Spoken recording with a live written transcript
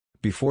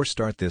Before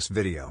start this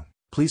video,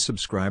 please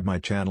subscribe my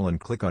channel and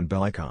click on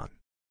bell icon.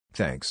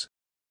 Thanks.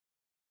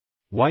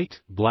 White,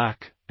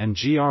 black, and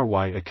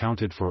grey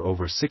accounted for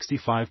over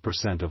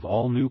 65% of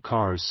all new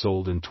cars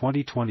sold in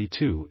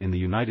 2022 in the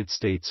United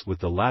States, with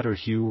the latter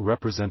hue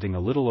representing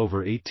a little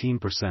over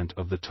 18%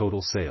 of the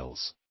total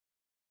sales.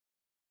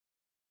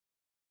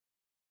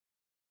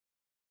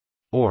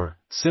 Or,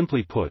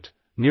 simply put,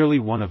 nearly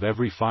one of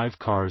every 5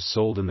 cars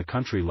sold in the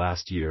country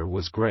last year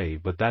was grey,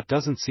 but that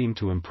doesn't seem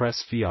to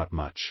impress Fiat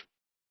much.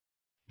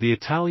 The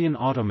Italian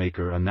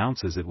automaker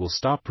announces it will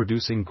stop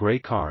producing grey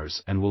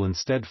cars and will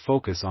instead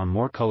focus on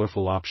more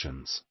colorful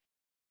options.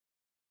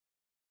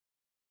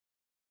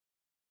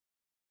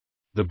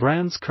 The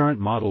brand's current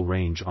model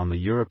range on the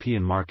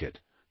European market,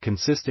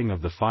 consisting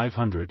of the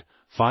 500,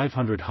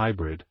 500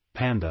 Hybrid,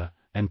 Panda,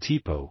 and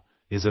Tipo,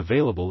 is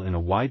available in a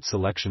wide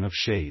selection of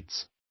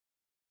shades.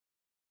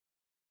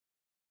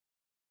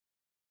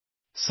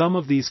 Some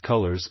of these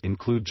colors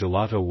include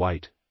gelato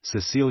white,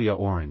 Sicilia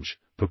orange,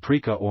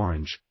 paprika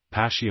orange,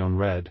 passion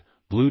red,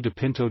 blue de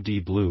pinto di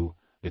blue,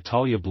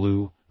 Italia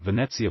blue,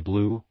 Venezia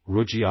blue,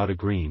 rugiada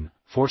green,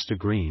 forsta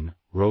green,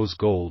 rose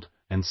gold,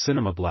 and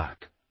cinema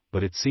black,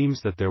 but it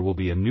seems that there will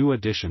be a new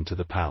addition to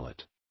the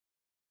palette.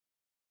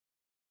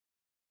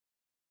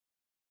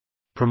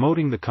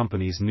 Promoting the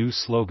company's new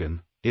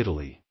slogan,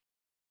 Italy,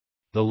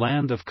 the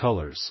land of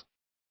colors.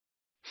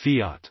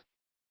 Fiat,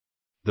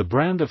 the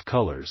brand of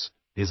colors,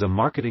 is a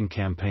marketing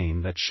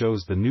campaign that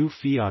shows the new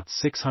Fiat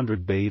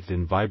 600 bathed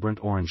in vibrant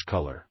orange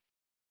color.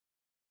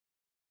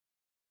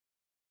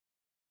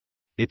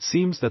 It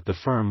seems that the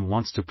firm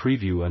wants to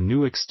preview a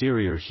new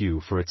exterior hue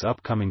for its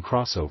upcoming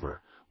crossover,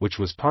 which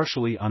was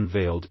partially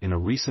unveiled in a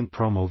recent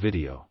promo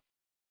video.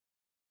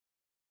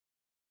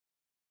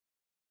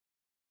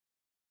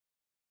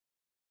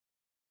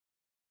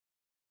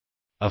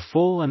 A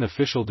full and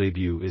official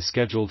debut is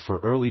scheduled for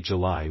early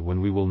July,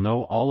 when we will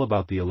know all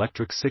about the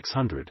electric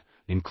 600,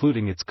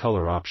 including its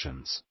color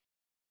options.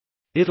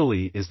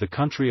 Italy is the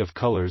country of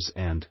colors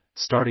and,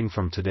 starting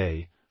from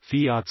today,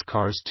 Fiat's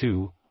cars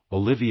too,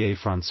 Olivier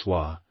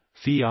François,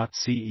 Fiat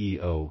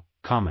CEO,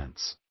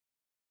 comments.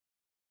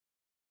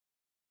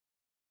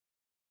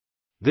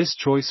 This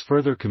choice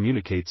further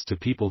communicates to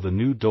people the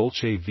new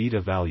Dolce Vita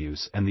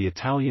values and the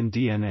Italian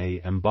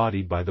DNA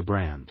embodied by the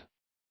brand.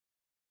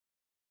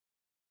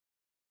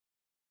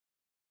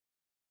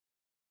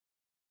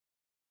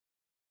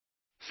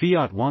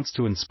 Fiat wants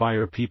to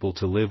inspire people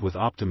to live with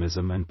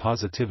optimism and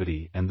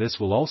positivity, and this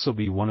will also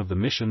be one of the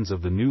missions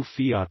of the new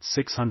Fiat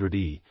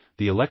 600e,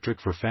 the electric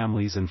for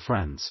families and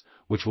friends,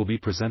 which will be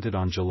presented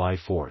on July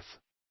 4.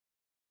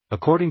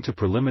 According to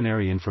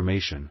preliminary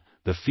information,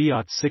 the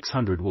Fiat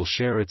 600 will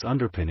share its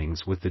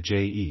underpinnings with the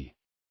JE.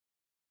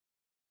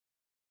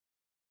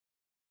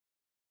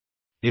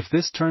 If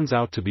this turns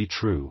out to be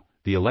true,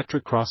 the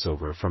electric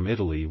crossover from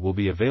Italy will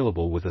be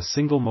available with a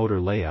single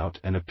motor layout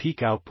and a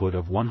peak output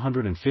of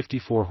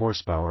 154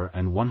 horsepower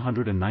and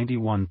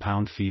 191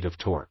 pound-feet of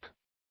torque.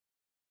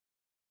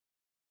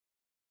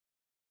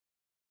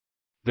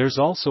 There's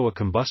also a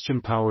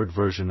combustion-powered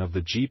version of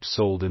the Jeep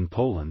sold in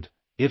Poland,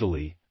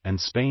 Italy,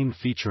 and Spain,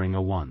 featuring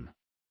a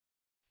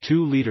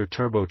 1.2-liter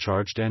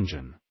turbocharged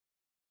engine.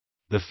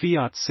 The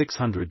Fiat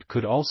 600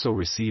 could also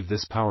receive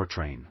this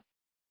powertrain.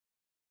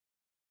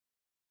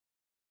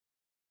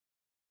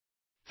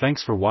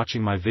 Thanks for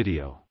watching my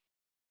video.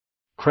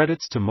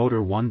 Credits to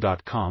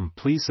Motor1.com.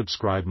 Please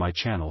subscribe my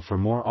channel for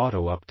more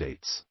auto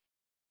updates.